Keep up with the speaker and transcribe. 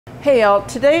Hey y'all,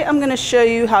 today I'm going to show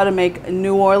you how to make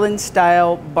New Orleans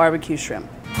style barbecue shrimp.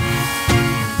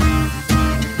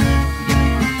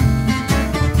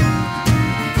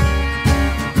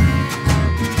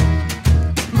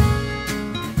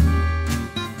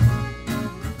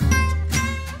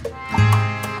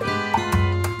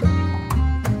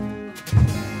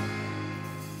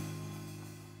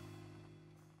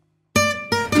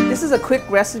 This is a quick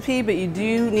recipe, but you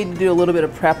do need to do a little bit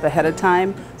of prep ahead of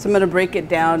time. So I'm going to break it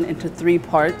down into 3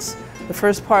 parts. The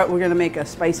first part, we're going to make a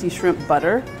spicy shrimp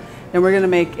butter. Then we're going to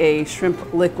make a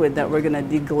shrimp liquid that we're going to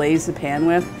deglaze the pan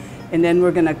with. And then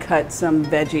we're going to cut some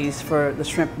veggies for the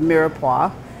shrimp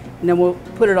Mirepoix. And then we'll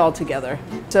put it all together.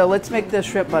 So let's make the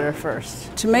shrimp butter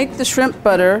first. To make the shrimp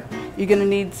butter, you're going to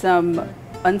need some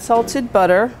unsalted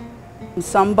butter,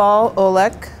 some sambal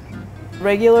oelek,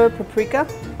 regular paprika,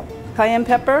 cayenne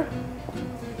pepper,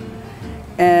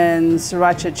 and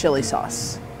sriracha chili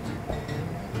sauce.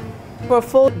 For a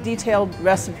full detailed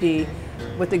recipe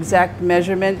with exact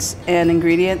measurements and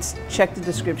ingredients, check the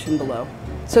description below.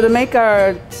 So to make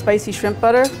our spicy shrimp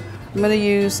butter, I'm going to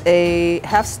use a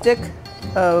half stick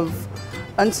of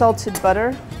unsalted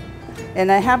butter,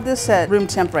 and I have this at room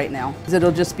temp right now, because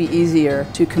it'll just be easier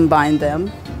to combine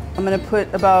them. I'm going to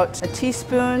put about a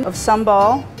teaspoon of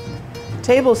sambal,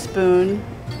 tablespoon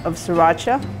of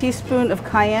sriracha, teaspoon of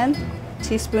cayenne,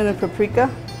 teaspoon of paprika.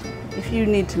 If you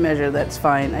need to measure, that's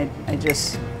fine.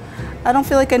 I don't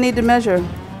feel like I need to measure.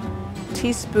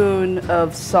 Teaspoon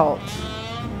of salt.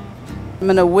 I'm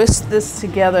gonna whisk this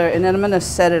together and then I'm gonna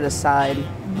set it aside.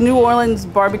 New Orleans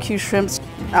barbecue shrimps,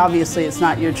 obviously it's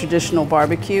not your traditional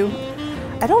barbecue.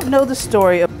 I don't know the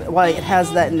story of why it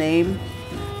has that name,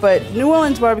 but New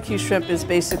Orleans barbecue shrimp is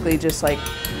basically just like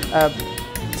a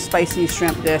spicy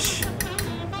shrimp dish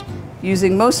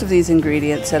using most of these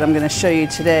ingredients that I'm going to show you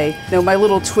today. Now, my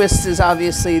little twist is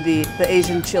obviously the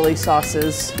Asian chili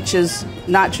sauces, which is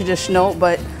not traditional,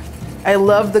 but I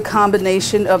love the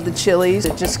combination of the chilies.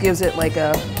 It just gives it like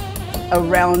a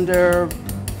rounder,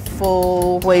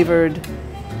 full flavored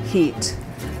heat.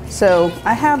 So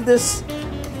I have this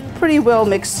pretty well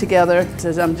mixed together, so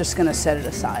I'm just going to set it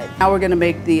aside. Now we're going to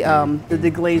make the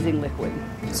deglazing liquid.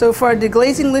 So for our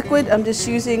deglazing liquid, I'm just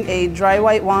using a dry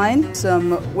white wine,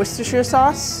 some Worcestershire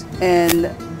sauce, and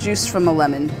juice from a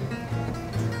lemon.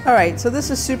 All right, so this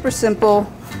is super simple.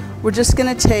 We're just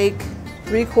gonna take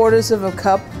 3/4 of a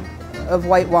cup of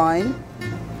white wine,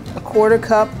 a 1/4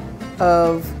 cup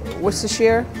of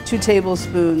Worcestershire, 2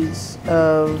 tablespoons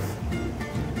of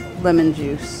lemon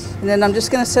juice. And then I'm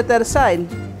just gonna set that aside.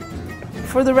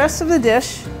 For the rest of the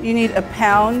dish, you need a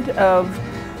pound of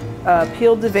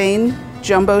peeled Deveined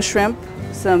jumbo shrimp,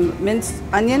 some minced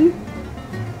onion,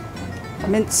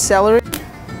 minced celery,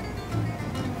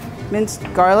 minced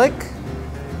garlic,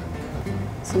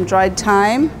 some dried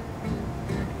thyme,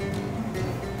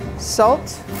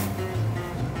 salt,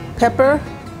 pepper,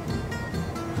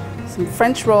 some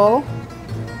French roll,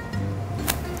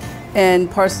 and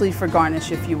parsley for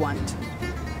garnish if you want.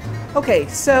 Okay,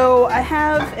 so I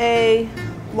have a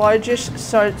largish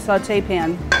saute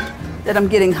pan that I'm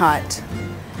getting hot.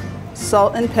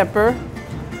 Salt and pepper,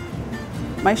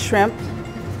 my shrimp.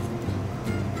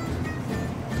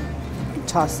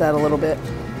 Toss that a little bit.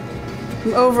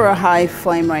 I'm over a high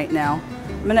flame right now.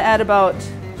 I'm gonna add about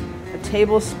a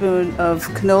tablespoon of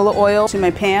canola oil to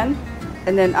my pan,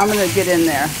 and then I'm gonna get in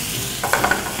there.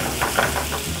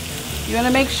 You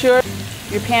wanna make sure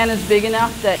your pan is big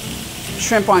enough that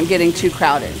shrimp aren't getting too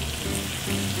crowded.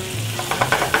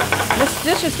 This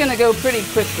dish is gonna go pretty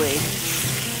quickly.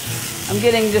 I'm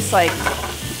getting just like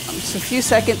a few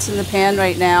seconds in the pan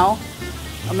right now.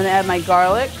 I'm gonna add my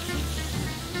garlic,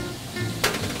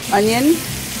 onion,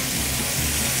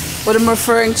 what I'm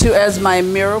referring to as my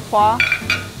Mirepoix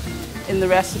in the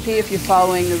recipe, if you're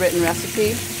following the written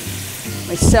recipe,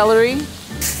 my celery.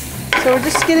 So we're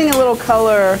just getting a little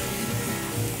color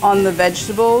on the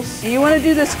vegetables. You wanna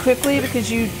do this quickly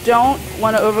because you don't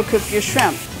wanna overcook your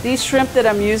shrimp. These shrimp that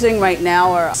I'm using right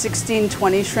now are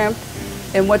 16-20 shrimp.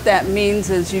 And what that means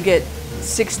is you get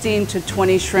 16 to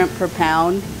 20 shrimp per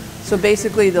pound. So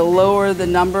basically the lower the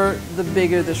number, the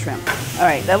bigger the shrimp. All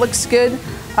right, that looks good.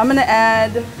 I'm gonna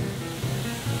add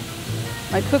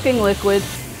my cooking liquid,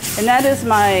 and that is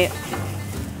my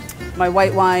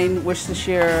white wine,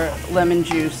 Worcestershire lemon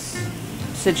juice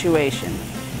situation.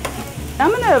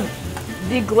 I'm gonna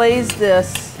deglaze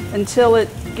this until it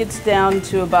gets down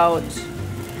to about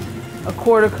a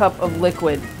 1/4 cup of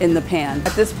liquid in the pan.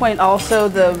 At this point also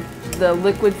the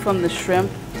liquid from the shrimp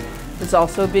is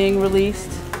also being released.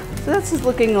 So this is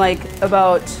looking like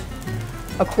about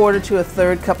a 1/4 to a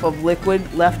 1/3 cup of liquid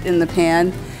left in the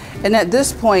pan. And at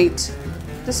this point,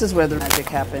 This is where the magic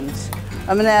happens.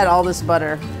 I'm gonna add all this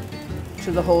butter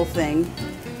to the whole thing,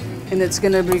 and it's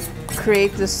gonna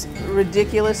create this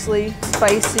ridiculously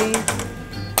spicy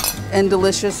and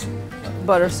delicious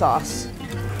butter sauce.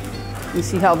 You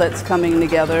see how that's coming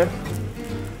together?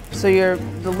 So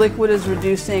the liquid is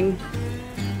reducing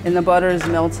and the butter is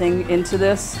melting into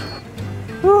this.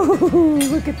 Ooh,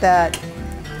 look at that.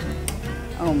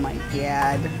 Oh my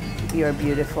God, you are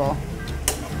beautiful.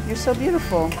 You're so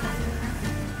beautiful.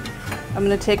 I'm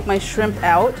gonna take my shrimp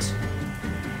out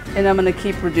and I'm gonna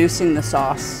keep reducing the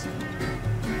sauce.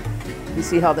 You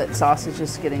see how that sauce is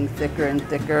just getting thicker and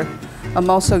thicker. I'm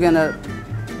also gonna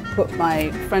put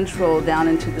my French roll down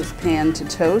into this pan to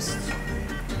toast.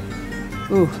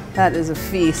 Ooh, that is a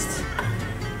feast.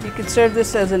 You could serve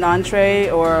this as an entree,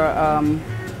 or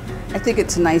I think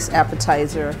it's a nice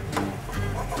appetizer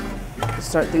to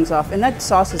start things off. And that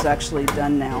sauce is actually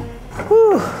done now.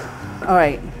 Whew. All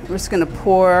right, we're just gonna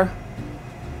pour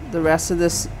the rest of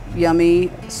this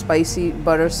yummy, spicy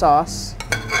butter sauce.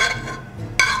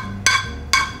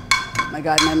 My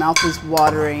God, my mouth is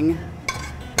watering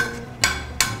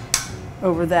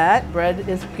over that. Bread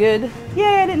is good.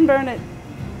 Yay, I didn't burn it.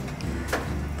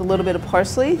 A little bit of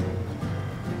parsley.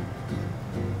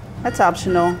 That's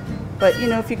optional, but you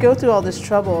know, if you go through all this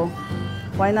trouble,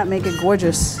 why not make it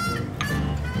gorgeous?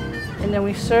 And then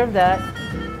we serve that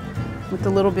with a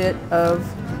little bit of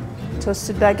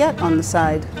toasted baguette on the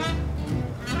side.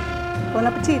 Bon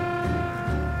appetit.